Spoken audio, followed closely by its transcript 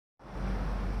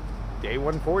Day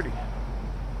 140.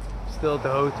 Still at the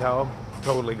hotel.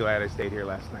 Totally glad I stayed here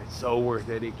last night. So worth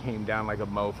it. It came down like a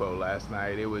mofo last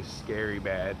night. It was scary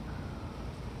bad.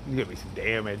 There's gonna be some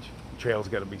damage. The trail's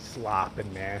gonna be slop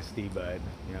and nasty, but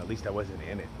you know, at least I wasn't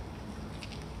in it.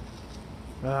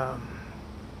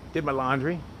 Did my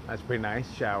laundry. That's pretty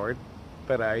nice. Showered,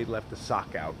 but I left a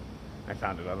sock out. I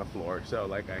found it on the floor, so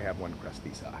like I have one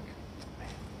crusty sock.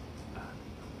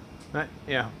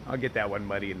 Yeah, I'll get that one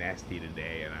muddy and nasty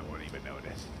today, and I won't even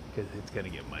notice because it's gonna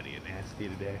get muddy and nasty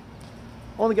today.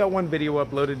 Only got one video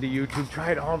uploaded to YouTube.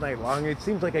 Tried all night long. It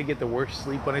seems like I get the worst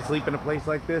sleep when I sleep in a place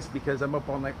like this because I'm up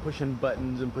all night pushing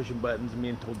buttons and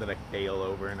being told that I fail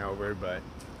over and over, but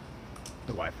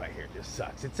the Wi-Fi here just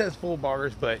sucks. It says full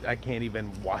bars, but I can't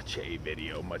even watch a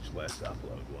video, much less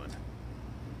upload one.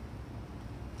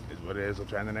 Is what it is. We'll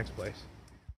try in the next place.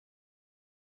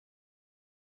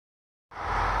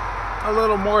 A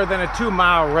little more than a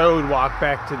 2-mile road walk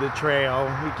back to the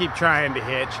trail. We keep trying to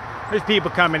hitch. There's people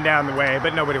coming down the way,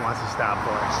 but nobody wants to stop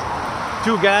for us.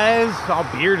 2 guys, all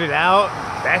bearded out,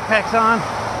 backpacks on.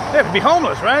 They have to be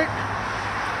homeless, right?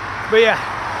 But yeah,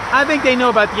 I think they know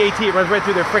about the AT. It runs right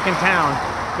through their frickin' town,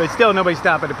 but still nobody's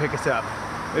stopping to pick us up.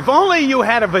 If only you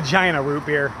had a vagina, root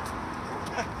beer.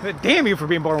 But damn you for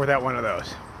being born without one of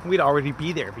those. We'd already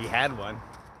be there if you had one.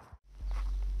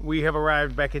 We have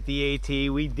arrived back at the AT.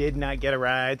 We did not get a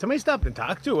ride. Somebody stopped and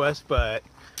talked to us, but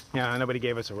you know, nobody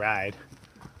gave us a ride.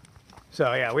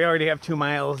 So yeah, we already have 2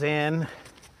 miles in.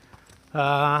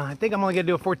 I think I'm only gonna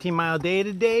do a 14-mile day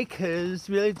today because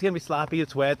really it's gonna be sloppy,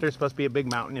 it's wet. There's supposed to be a big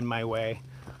mountain in my way.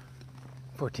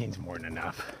 14's more than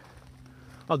enough.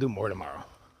 I'll do more tomorrow.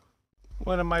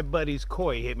 One of my buddies,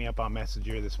 Coy, hit me up on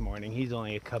Messenger this morning. He's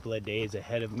only a couple of days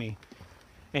ahead of me,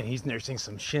 and he's nursing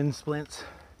some shin splints.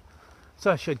 So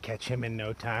I should catch him in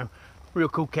no time. Real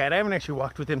cool cat. I haven't actually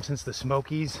walked with him since the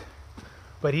Smokies,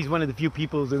 but he's one of the few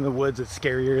people in the woods that's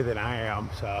scarier than I am.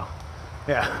 So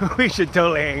yeah, we should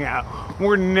totally hang out.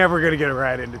 We're never gonna get a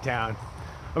ride into town.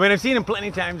 I mean, I've seen him plenty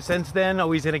of times since then,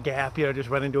 always in a gap, you know, just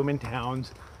run into him in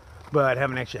towns, but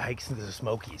haven't actually hiked since the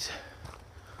Smokies.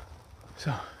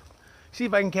 So see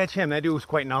if I can catch him. That dude was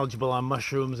quite knowledgeable on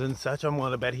mushrooms and such. I'm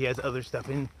willing to bet he has other stuff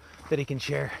in that he can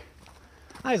share.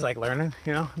 I just like learning,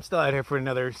 you know. I'm still out here for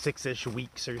another 6-ish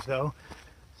weeks or so.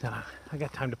 So I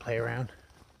got time to play around.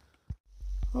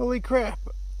 Holy crap.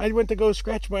 I went to go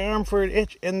scratch my arm for an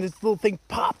itch and this little thing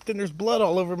popped and there's blood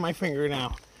all over my finger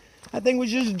now. That thing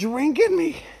was just drinking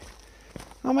me.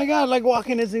 Oh my God, like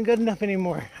walking isn't good enough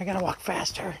anymore. I gotta walk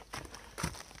faster.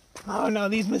 Oh no,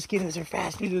 these mosquitoes are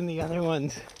faster than the other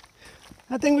ones.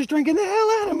 That thing was drinking the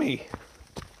hell out of me.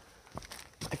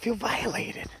 I feel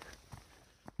violated.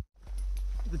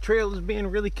 The trail is being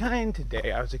really kind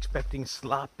today. I was expecting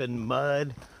slop and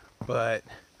mud, but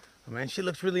I mean, she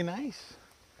looks really nice.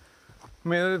 I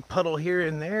mean, there's a puddle here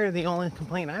and there. The only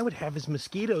complaint I would have is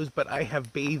mosquitoes, but I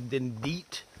have bathed in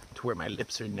DEET to where my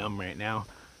lips are numb right now.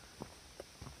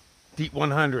 DEET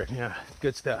 100, yeah,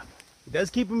 good stuff. It does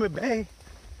keep them at bay,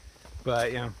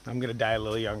 but yeah, I'm gonna die a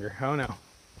little younger. Oh no.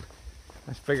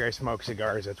 I figure I smoke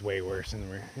cigars, that's way worse in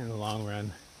the long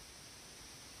run.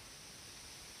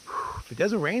 If it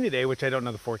doesn't rain today, which I don't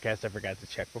know the forecast, I forgot to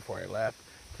check before I left.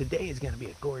 Today is going to be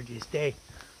a gorgeous day.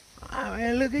 Oh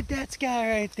man, look at that sky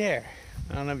right there.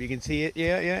 I don't know if you can see it.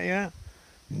 Yeah.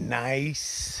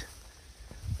 Nice.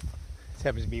 This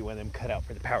happens to be one of them cut out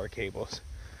for the power cables.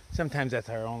 Sometimes that's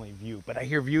our only view, but I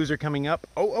hear views are coming up.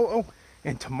 Oh.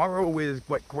 And tomorrow is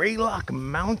what, Greylock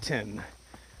Mountain.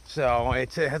 So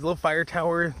it has a little fire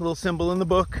tower, a little symbol in the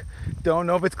book. Don't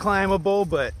know if it's climbable,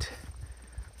 but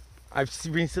I've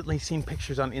recently seen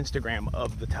pictures on Instagram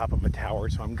of the top of a tower,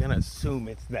 so I'm gonna assume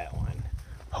it's that one.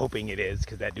 Hoping it is,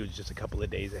 because that dude's just a couple of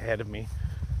days ahead of me.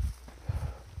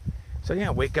 So yeah,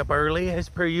 wake up early as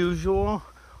per usual,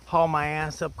 haul my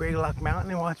ass up Greylock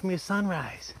Mountain and watch me a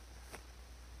sunrise.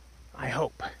 I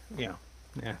hope, you know,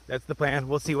 yeah, that's the plan.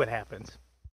 We'll see what happens.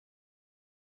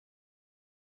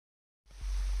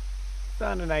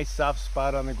 Found a nice soft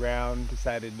spot on the ground,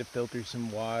 decided to filter some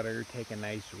water, take a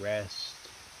nice rest.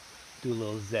 Do a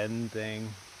little zen thing.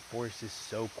 Forest is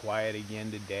so quiet again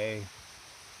today.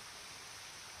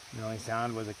 The only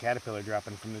sound was a caterpillar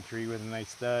dropping from the tree with a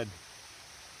nice thud.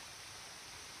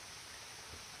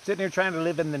 Sitting here trying to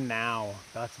live in the now.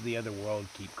 Thoughts of the other world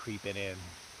keep creeping in.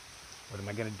 What am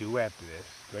I going to do after this?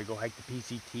 Do I go hike the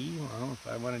PCT? Well, if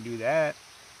I want to do that,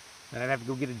 then I'd have to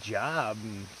go get a job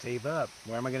and save up.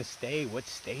 Where am I going to stay? What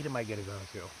state am I going to go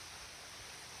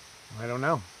to? I don't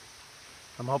know.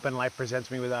 I'm hoping life presents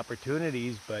me with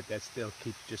opportunities, but that still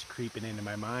keeps just creeping into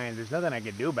my mind. There's nothing I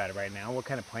can do about it right now. What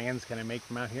kind of plans can I make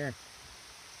from out here?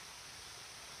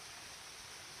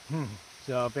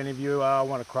 So if any of you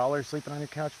want a crawler sleeping on your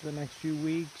couch for the next few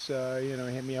weeks, you know,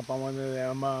 hit me up on one of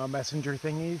them messenger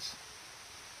thingies.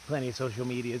 Plenty of social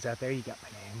medias out there. You got my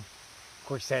name. Of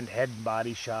course, send head and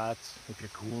body shots if you're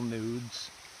cool nudes.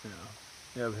 You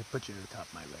know, it'll put you to the top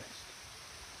of my list.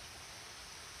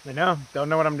 But no, don't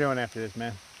know what I'm doing after this,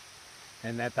 man.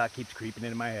 And that thought keeps creeping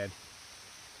into my head.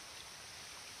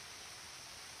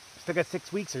 Still got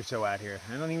 6 weeks or so out here.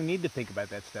 I don't even need to think about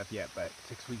that stuff yet, but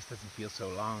 6 weeks doesn't feel so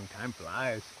long. Time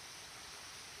flies.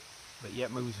 But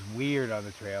yet moves weird on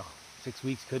the trail. 6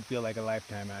 weeks could feel like a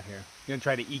lifetime out here. I'm gonna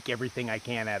try to eke everything I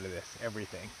can out of this.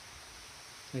 Everything.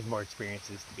 There's more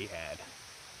experiences to be had.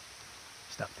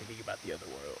 Stop thinking about the other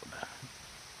world.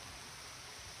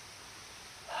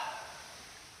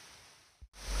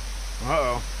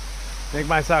 Uh-oh. I think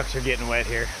my socks are getting wet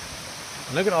here.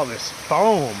 Look at all this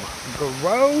foam.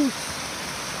 Gross.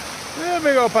 There's a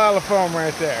big old pile of foam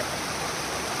right there.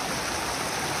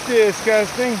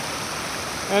 Disgusting.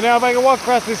 And now if I can walk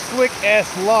across this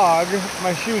slick-ass log,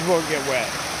 my shoes won't get wet.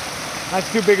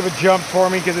 That's too big of a jump for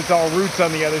me because it's all roots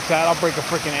on the other side. I'll break a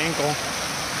freaking ankle.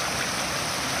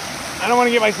 I don't want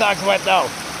to get my socks wet though.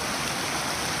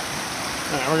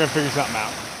 Alright, we're going to figure something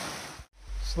out.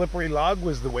 Slippery log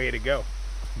was the way to go.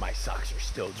 My socks are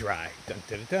still dry. Dun,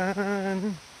 dun, dun,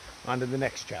 dun. On to the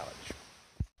next challenge.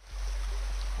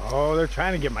 Oh, they're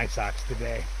trying to get my socks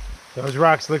today. Those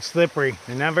rocks look slippery.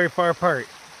 They're not very far apart,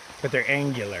 but they're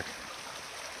angular.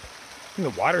 And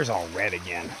the water's all red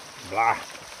again. Blah.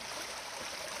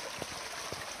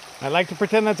 I like to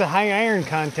pretend that's a high iron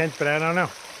content, but I don't know.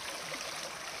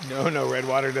 No, red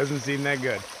water doesn't seem that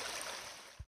good.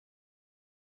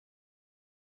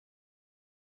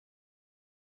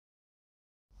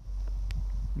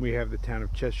 We have the town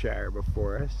of Cheshire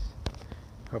before us.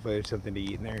 Hopefully there's something to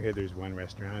eat in there. Here there's one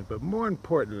restaurant, but more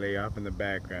importantly, off in the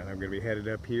background, I'm going to be headed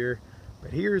up here.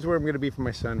 But here's where I'm going to be for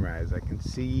my sunrise. I can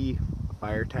see a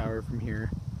fire tower from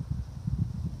here.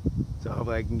 So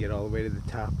hopefully I can get all the way to the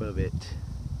top of it.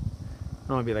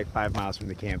 I'll only be like 5 miles from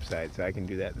the campsite, so I can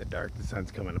do that in the dark. The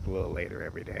sun's coming up a little later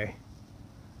every day.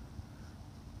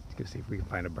 Let's go see if we can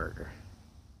find a burger.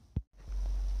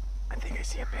 I think I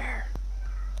see a bear.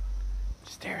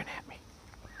 Staring at me.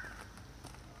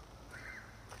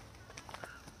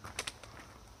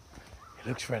 It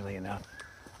looks friendly enough.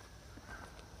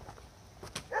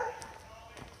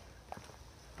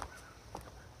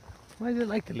 Why does it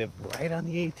like to live right on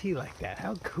the AT like that?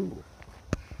 How cool.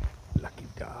 Lucky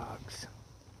dogs.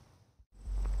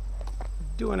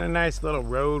 Doing a nice little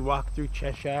road walk through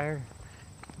Cheshire.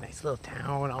 Nice little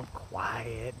town, all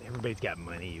quiet. Everybody's got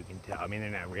money, you can tell. I mean, they're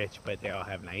not rich, but they all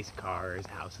have nice cars.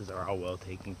 Houses are all well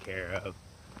taken care of.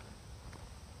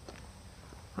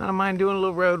 I don't mind doing a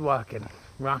little road walking.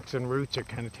 Rocks and roots are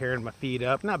kind of tearing my feet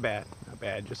up. Not bad,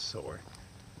 just sore.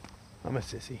 I'm a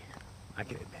sissy. I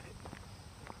can admit it.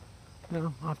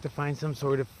 No, I'll have to find some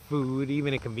sort of food.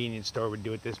 Even a convenience store would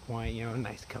do at this point. You know, a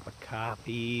nice cup of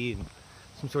coffee and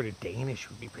some sort of Danish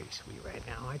would be pretty sweet right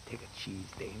now. I'd take a cheese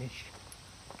Danish.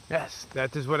 Yes,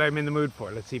 that is what I'm in the mood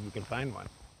for. Let's see if we can find one.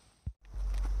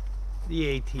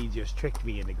 The AT just tricked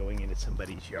me into going into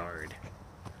somebody's yard.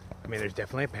 I mean, there's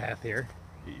definitely a path here.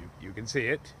 You can see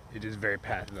it. It is very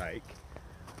path-like.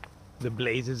 The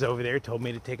blazes over there told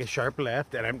me to take a sharp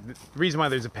left, and the reason why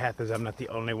there's a path is I'm not the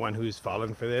only one who's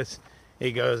fallen for this.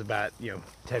 It goes about,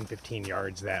 10-15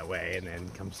 yards that way and then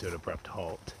comes to an abrupt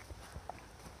halt.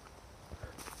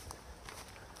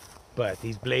 But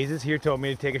these blazes here told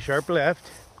me to take a sharp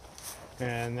left.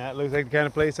 And that looks like the kind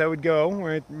of place I would go,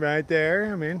 right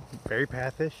there. I mean, very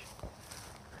pathish.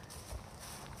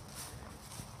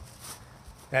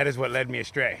 That is what led me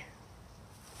astray.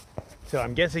 So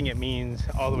I'm guessing it means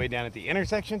all the way down at the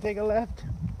intersection, take a left.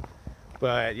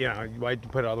 But, why'd you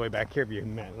put it all the way back here if you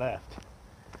meant left?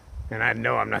 And I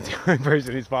know I'm not the only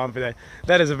person who's falling for that.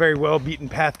 That is a very well-beaten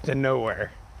path to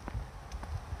nowhere.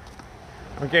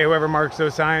 Okay, whoever marks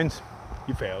those signs,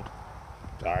 you failed.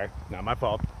 Sorry, not my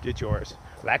fault. It's yours.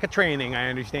 Lack of training, I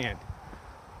understand.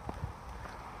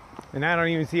 And I don't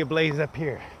even see a blaze up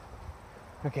here.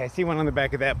 Okay, I see one on the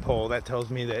back of that pole. That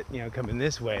tells me that, coming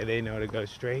this way, they know to go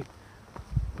straight.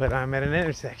 But I'm at an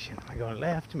intersection. Am I going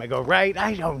left? Am I going right?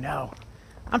 I don't know.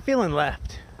 I'm feeling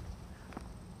left.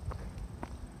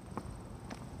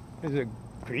 There's a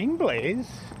green blaze.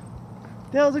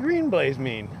 What the hell does a green blaze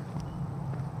mean?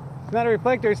 It's not a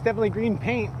reflector, it's definitely green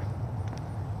paint.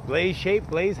 Blaze shape,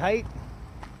 blaze height.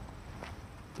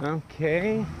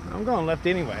 Okay, I'm going left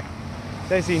anyway.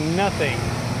 So I see nothing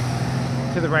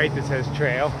to the right that says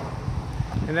trail.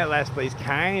 And that last place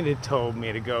kind of told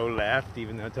me to go left,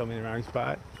 even though it told me the wrong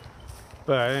spot.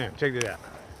 But check this out.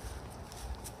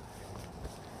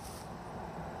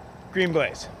 Green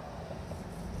blaze.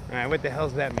 All right, what the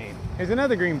hell's that mean? There's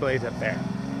another green blaze up there.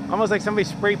 Almost like somebody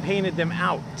spray painted them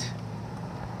out.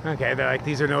 Okay, they're like,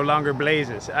 these are no longer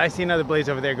blazes. I see another blaze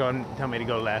over there going, tell me to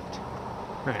go left.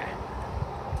 All right.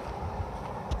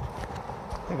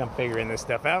 I think I'm figuring this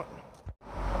stuff out.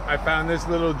 I found this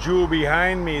little jewel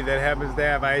behind me that happens to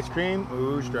have ice cream.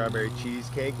 Ooh, strawberry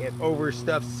cheesecake and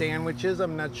overstuffed sandwiches.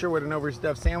 I'm not sure what an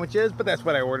overstuffed sandwich is, but that's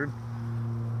what I ordered.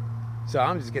 So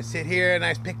I'm just gonna sit here,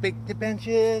 nice picnic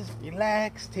benches,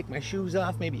 relax, take my shoes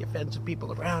off, maybe offend some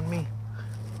people around me.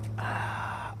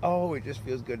 Oh, it just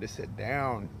feels good to sit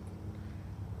down.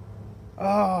 Oh,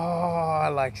 I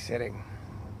like sitting.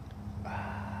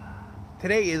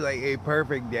 Today is like a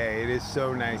perfect day. It is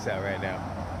so nice out right now.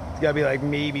 It's gotta be like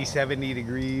maybe 70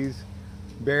 degrees,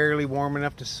 barely warm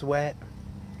enough to sweat.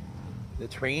 The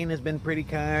train has been pretty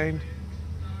kind.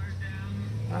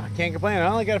 I can't complain. I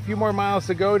only got a few more miles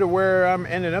to go to where I'm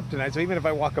ending up tonight. So even if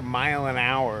I walk a mile an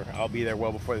hour, I'll be there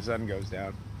well before the sun goes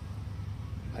down.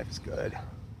 Life is good.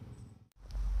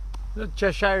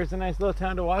 Cheshire is a nice little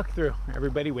town to walk through.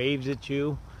 Everybody waves at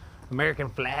you. American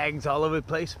flags all over the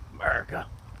place. America.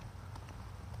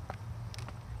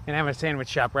 And I have a sandwich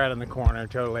shop right on the corner.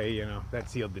 Totally, you know, that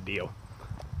sealed the deal.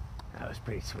 That was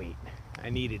pretty sweet. I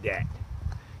needed that.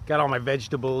 Got all my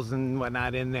vegetables and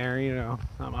whatnot in there, you know.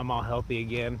 I'm all healthy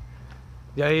again.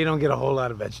 Yeah, you don't get a whole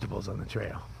lot of vegetables on the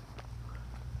trail.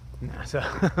 No, so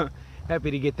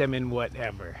happy to get them in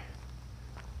whatever.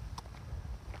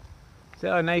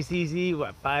 So a nice easy,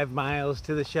 what, 5 miles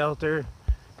to the shelter.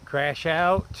 Crash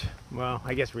out. Well,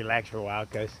 I guess relax for a while,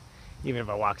 because even if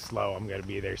I walk slow, I'm going to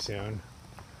be there soon.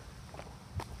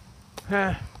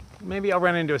 Maybe I'll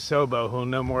run into a Sobo who'll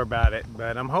know more about it,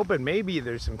 but I'm hoping maybe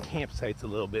there's some campsites a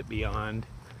little bit beyond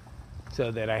so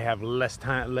that I have less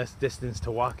time, less distance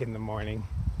to walk in the morning.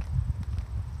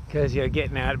 Because, you know,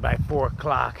 getting out by 4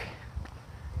 o'clock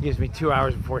gives me 2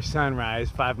 hours before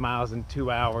sunrise, 5 miles in 2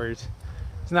 hours.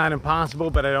 It's not impossible,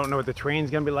 but I don't know what the train's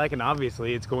gonna be like, and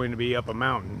obviously it's going to be up a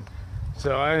mountain.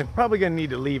 So I'm probably gonna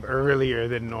need to leave earlier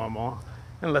than normal,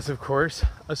 unless of course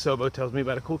a Sobo tells me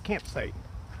about a cool campsite.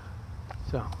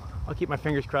 So I'll keep my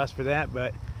fingers crossed for that,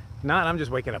 but if not, I'm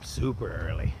just waking up super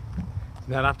early. It's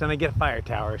not often I get a fire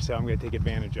tower, so I'm gonna take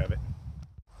advantage of it.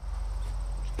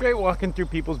 Straight walking through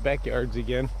people's backyards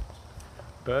again.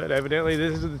 But evidently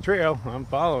this is the trail, I'm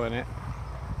following it.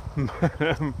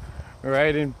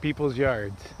 Right in people's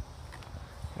yards.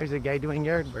 There's a guy doing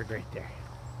yard work right there.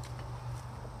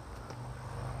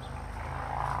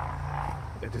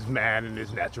 That is man in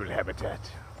his natural habitat,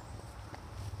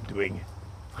 doing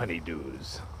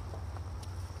honeydews.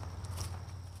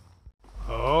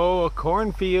 Oh, a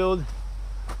cornfield.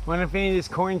 Wonder if any of this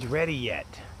corn's ready yet.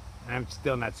 I'm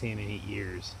still not seeing any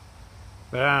ears.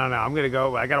 But I don't know, I'm gonna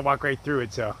go, I gotta walk right through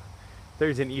it, so if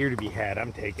there's an ear to be had,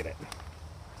 I'm taking it.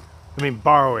 I mean,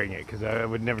 borrowing it, because I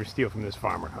would never steal from this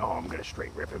farmer. Oh, I'm gonna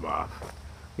straight rip him off.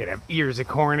 You're gonna have ears of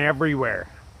corn everywhere.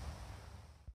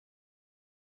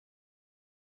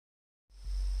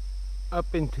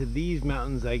 Up into these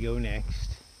mountains I go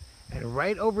next. And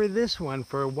right over this one,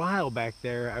 for a while back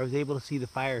there, I was able to see the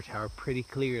fire tower pretty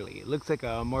clearly. It looks like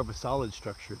more of a solid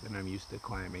structure than I'm used to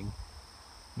climbing.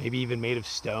 Maybe even made of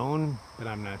stone, but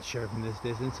I'm not sure from this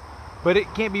distance. But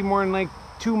it can't be more than like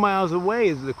 2 miles away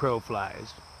as the crow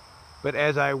flies. But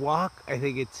as I walk, I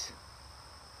think it's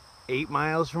 8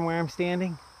 miles from where I'm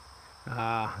standing.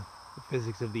 The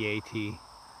physics of the AT,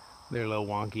 they're a little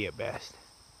wonky at best.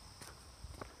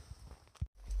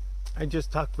 I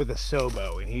just talked with a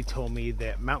Sobo, and he told me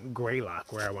that Mount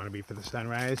Greylock, where I want to be for the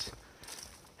sunrise,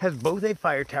 has both a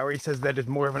fire tower. He says that is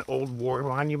more of an old war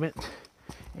monument,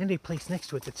 and a place next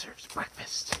to it that serves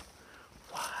breakfast.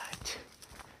 What?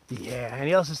 Yeah, and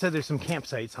he also said there's some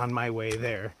campsites on my way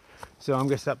there. So I'm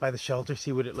gonna stop by the shelter,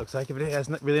 see what it looks like. If it has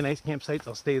really nice campsites,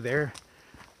 I'll stay there.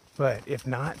 But if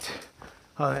not,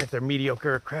 if they're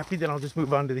mediocre or crappy, then I'll just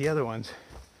move on to the other ones.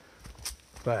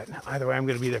 But either way, I'm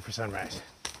gonna be there for sunrise,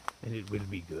 and it will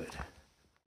be good.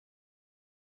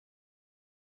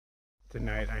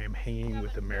 Tonight I am hanging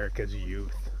with America's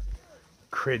youth.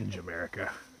 Cringe,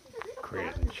 America.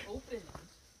 Cringe.